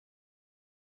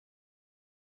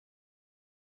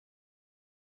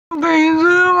Guys,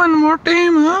 one more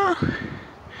time,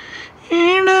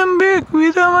 and I'm back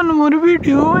with one more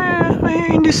video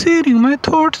and sharing my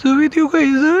thoughts with you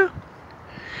guys.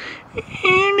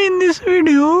 And in this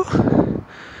video,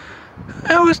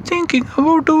 I was thinking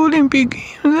about the Olympic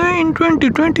Games in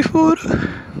 2024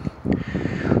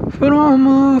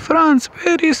 from France,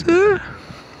 Paris.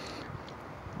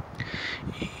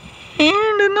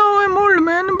 And now I'm old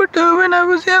man, but when I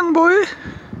was young boy,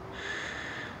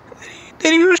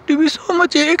 there used to be so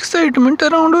much excitement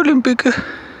around Olympic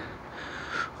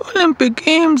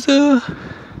Games.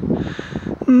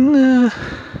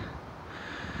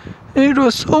 It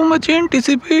was so much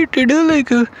anticipated.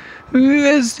 Like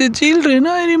as children,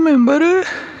 I remember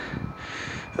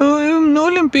in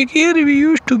Olympic year we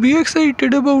used to be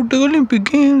excited about the Olympic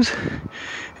Games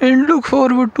and look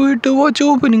forward to it. Watch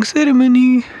opening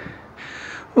ceremony,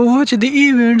 watch the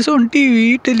events on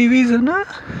television.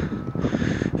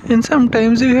 And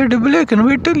sometimes we had a black and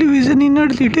white television in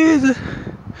early days.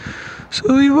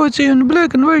 So we watch on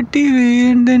black and white TV,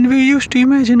 and then we used to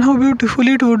imagine how beautiful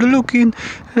it would look in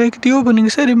like the opening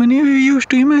ceremony. We used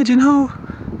to imagine how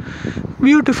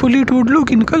beautiful it would look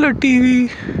in color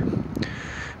TV.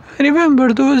 I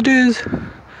remember those days.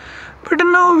 But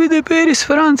now with the Paris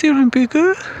France Olympic,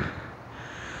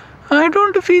 I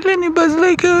don't feel any buzz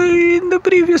like in the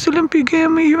previous Olympic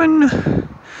game, even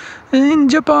in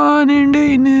Japan and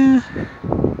in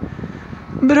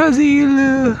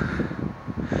Brazil.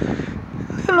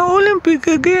 Olympic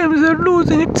games are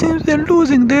losing. It seems they're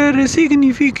losing their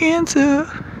significance.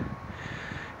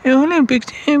 Olympic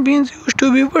champions used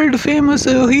to be world famous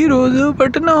heroes,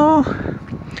 but now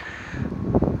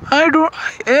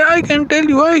I can tell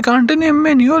you I can't name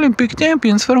many Olympic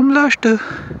champions from last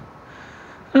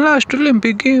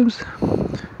Olympic Games.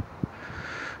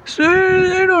 So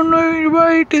I don't know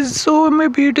why it is so.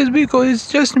 Maybe it is because it's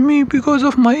just me because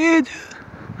of my age,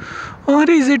 or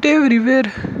is it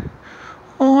everywhere?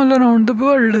 All around the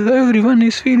world, everyone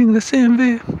is feeling the same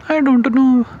way. I don't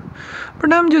know,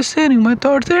 but I'm just sharing my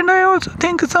thoughts. And I also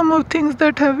think some of things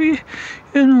that have,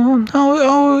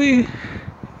 how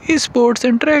esports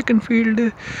and track and field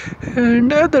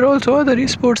and other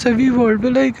esports have evolved.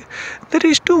 Like there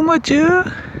is too much.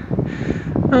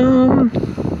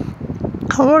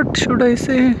 What should I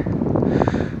say?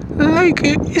 Like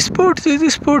sports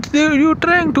is sports. You're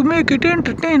trying to make it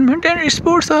entertainment, and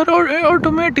sports are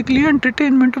automatically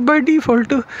entertainment by default.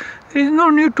 There is no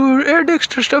need to add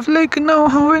extra stuff. Like now,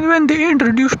 when they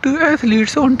introduced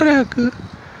athletes on track,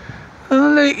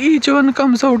 like each one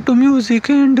comes out to music,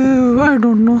 and I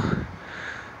don't know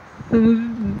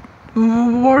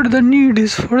what the need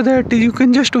is for that. You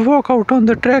can just walk out on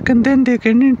the track, and then they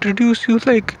can introduce you.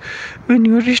 Like when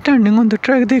you are standing on the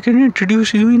track, they can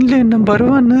introduce you in lane number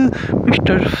 1,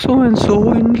 Mr. So and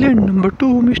so, in lane number 2,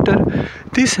 Mr.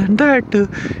 this and that.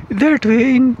 That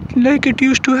way, like it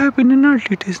used to happen in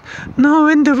early days. Now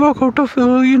when they walk out of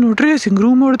dressing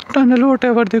room or tunnel,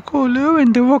 whatever they call,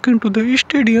 when they walk into the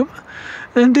stadium,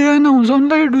 and they announce on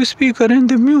loudspeaker, and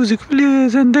the music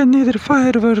plays, and then either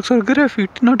fireworks or confetti.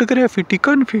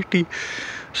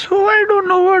 So I don't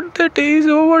know what that is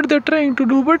or what they're trying to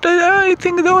do, but I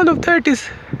think all of that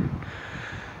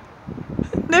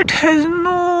has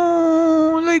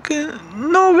no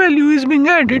value is being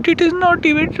added. It is not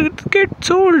even, it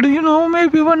gets old,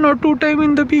 maybe 1 or 2 times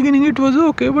in the beginning it was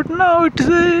okay, but now it's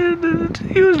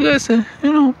useless.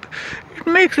 It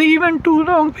makes the event too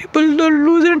long. People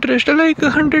lose interest. Like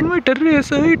a 100-meter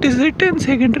race, it is a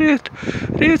 10-second race,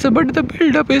 but the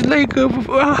build-up is like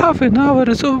half an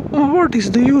hour. So what is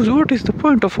the use? What is the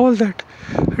point of all that?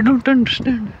 I don't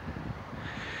understand.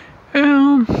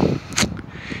 And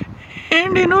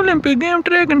in Olympic game,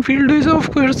 track and field is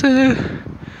of course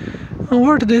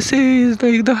what they say is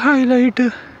like the highlight.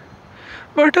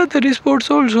 But other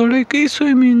sports also, like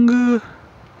swimming,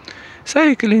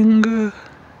 cycling.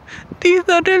 These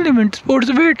are relevant sports,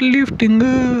 weightlifting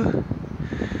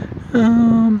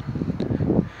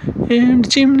and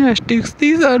gymnastics.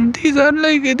 These are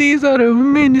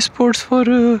main sports for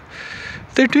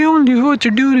that we only watch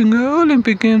during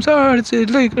Olympic Games. Archery,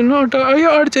 like not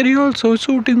archery also,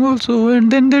 shooting also, and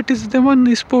then that is the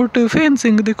one sport,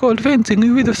 fencing. They call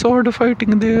fencing with a sword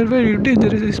fighting. They are very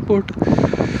dangerous sport.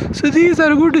 So these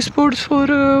are good sports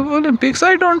for Olympics.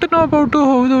 I don't know about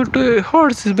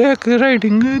horseback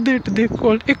riding that they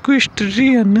call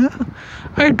equestrian.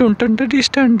 I don't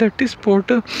understand that sport.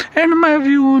 And my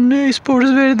view on sports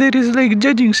where there is like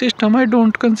judging system, I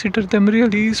don't consider them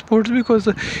really sports, because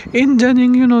in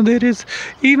judging, there is,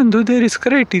 even though there is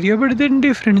criteria, but then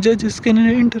different judges can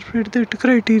interpret that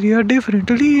criteria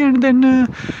differently, and then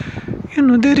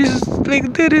there is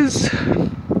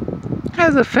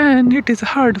as a fan, it is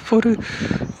hard for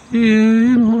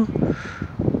you know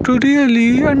to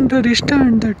really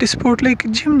understand that sport like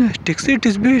gymnastics. It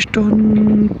is based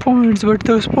on points, but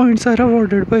those points are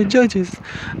awarded by judges.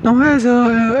 Now, as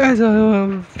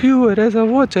a viewer, as a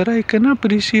watcher, I can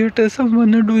appreciate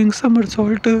someone doing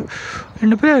somersault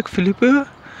and backflip.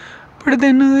 But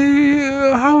then,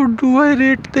 how do I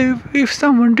rate if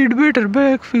someone did better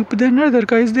backflip than other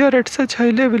guys? They are at such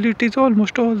high level, it is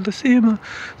almost all the same.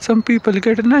 Some people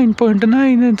get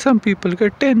 9.9 and some people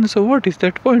get 10. So, what is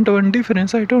that 0.1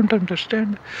 difference? I don't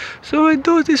understand. So,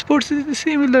 those sports is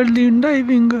similarly in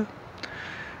diving.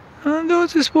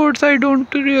 Those sports I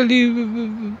don't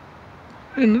really.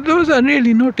 Those are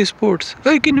really not sports.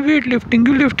 Like in weightlifting,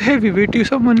 you lift heavy weight. You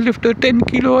someone lift a 10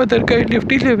 kilo, other guy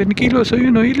lift 11 kilo. So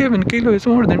 11 kilo is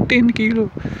more than 10 kilo.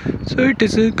 So it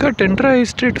is cut and dry,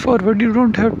 straightforward. You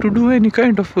don't have to do any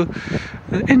kind of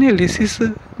analysis.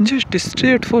 Just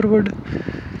straightforward.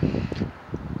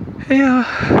 Yeah.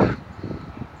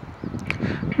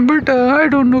 But I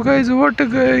don't know, guys. What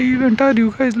event are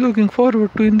you guys looking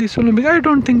forward to in this Olympic? I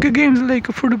don't think games like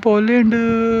football and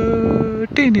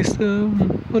tennis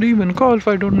or even golf.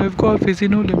 I don't know if golf is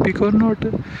in Olympic or not.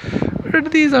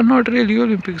 But these are not really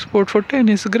Olympic sport. For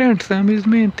tennis, Grand Slam is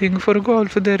main thing. For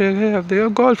golf,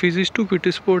 golf is a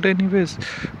stupid sport, anyways.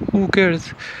 Who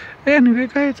cares? Anyway,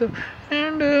 guys,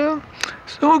 and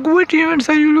so which events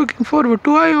are you looking forward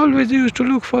to? I always used to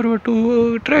look forward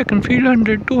to track and field,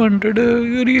 100, 200,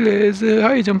 relays,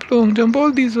 high jump, long jump.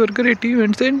 All these were great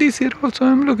events, and this year also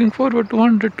I'm looking forward to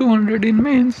 100, 200 in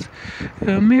mains.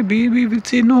 Maybe we will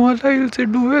see Noah Lyles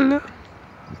do well.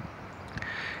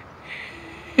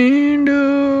 And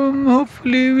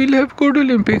hopefully we'll have good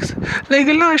Olympics. Like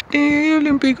last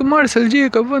Olympic, Marcel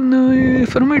Jacob won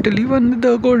from Italy, won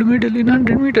the gold medal in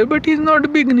 100 meter, but he's not a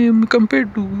big name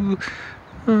compared to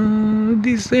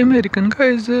these American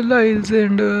guys, Lyles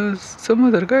and some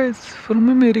other guys from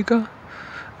America.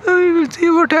 We will see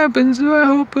what happens. I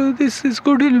hope this is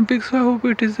good Olympics. I hope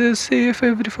it is safe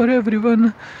for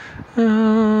everyone.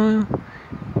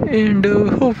 And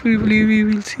hopefully we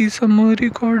will see some world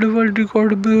record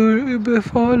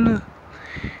fall,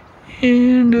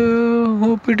 and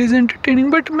hope it is entertaining.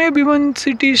 But maybe once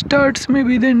it starts,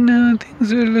 maybe then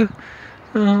things will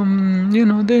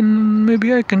then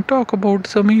maybe I can talk about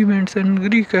some events and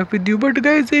recap with you. But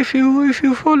guys, if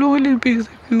you follow Olympics,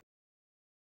 if you